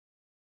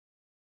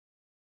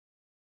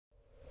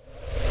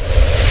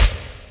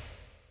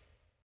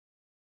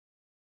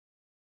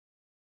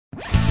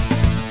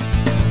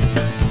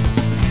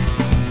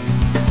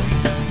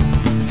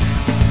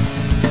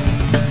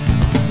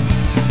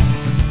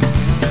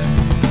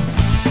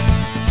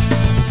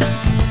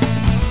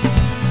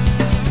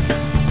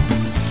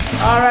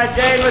right,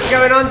 Jane, what's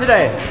going on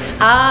today?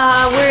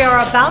 We are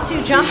about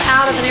to jump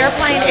out of an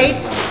airplane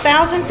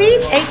 8,000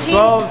 feet? 18?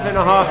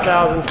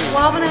 12,500 feet.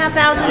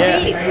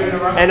 12,500 feet.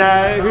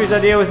 And whose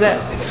idea was that?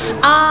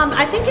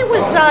 I think it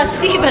was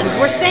Steven's.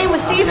 We're staying with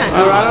Steven.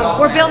 All right.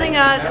 We're building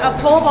a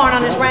pole barn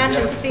on his ranch,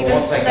 and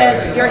Steven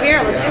said, "You're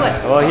here, let's do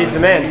it." Well, he's the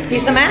man.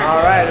 He's the man.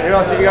 All right, who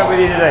else have you got with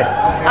you today?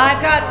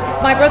 I've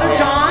got my brother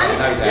John.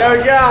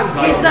 Yo, John.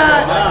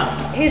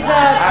 He's the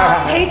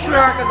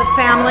patriarch of the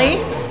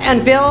family,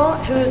 and Bill,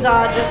 who's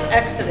just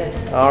exited.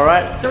 All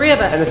right. 3 of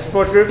us. And the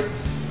support group?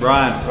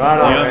 Brian, Right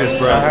on. the youngest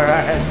brother. All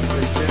right.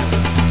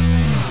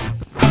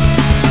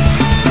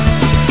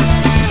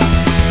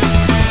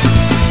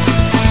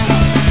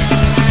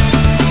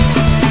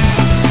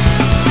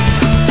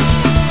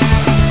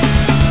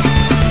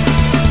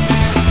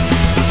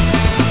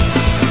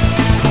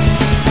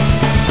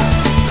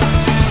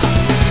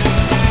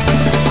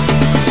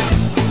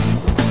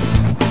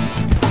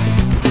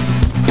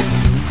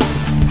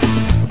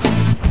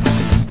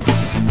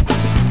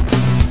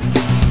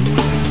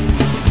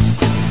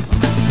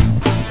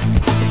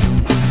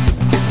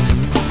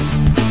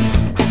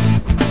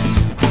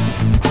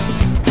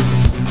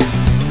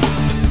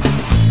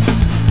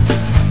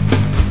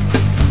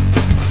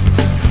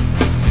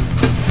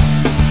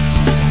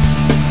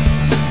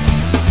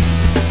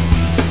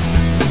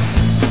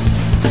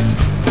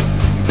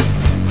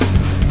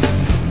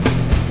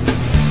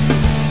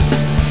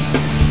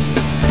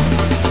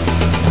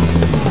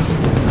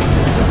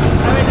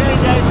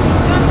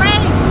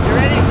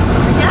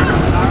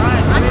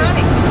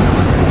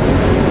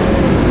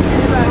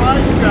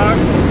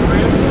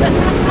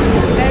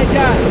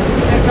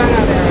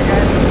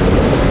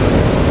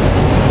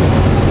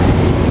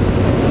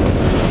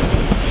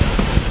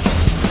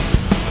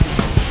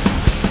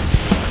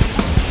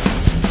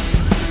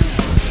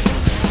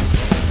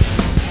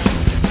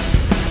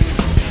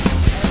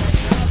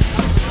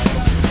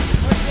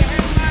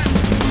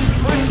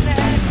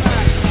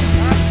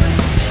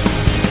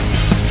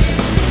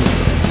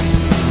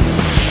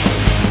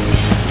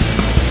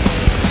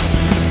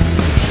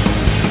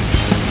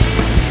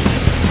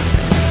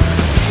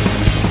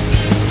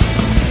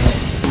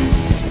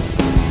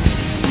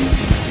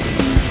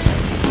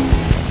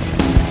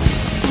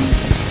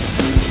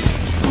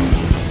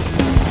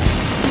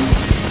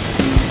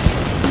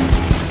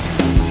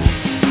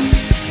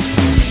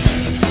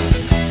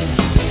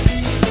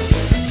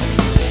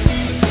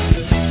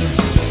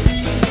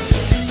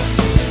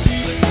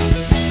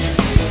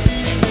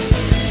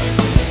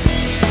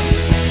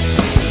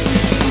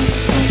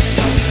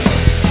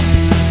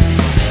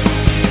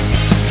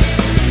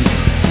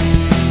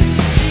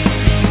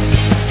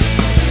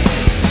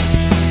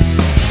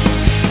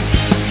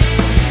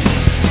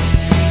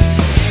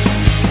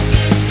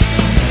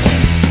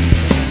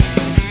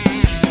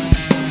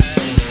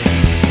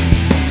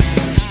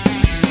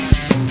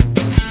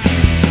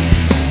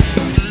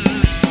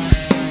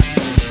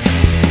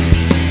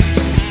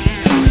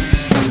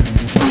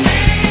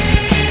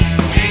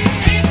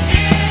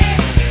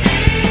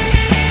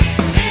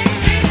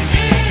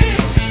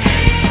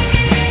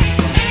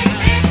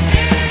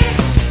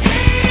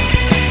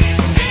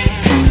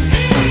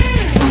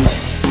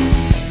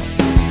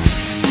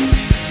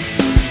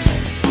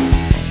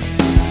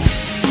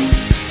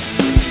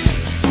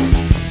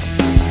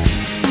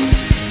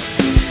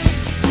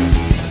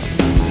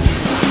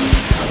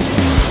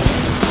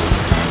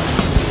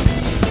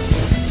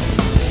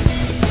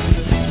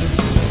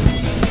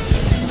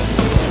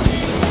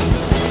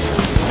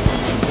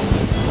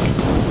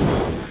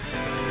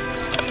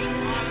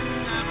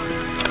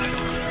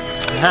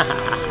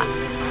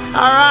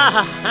 All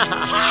right.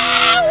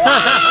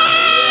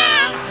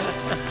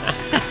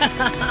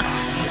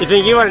 You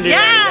think you want to do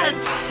yes.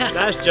 that?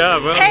 Nice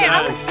job. Well hey,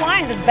 done. I was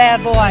flying this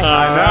bad boy.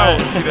 I know.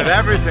 You did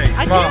everything.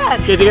 I Come on.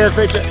 did. Get together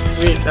for a picture.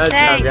 Sweet. Nice job,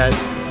 Thanks.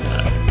 guys.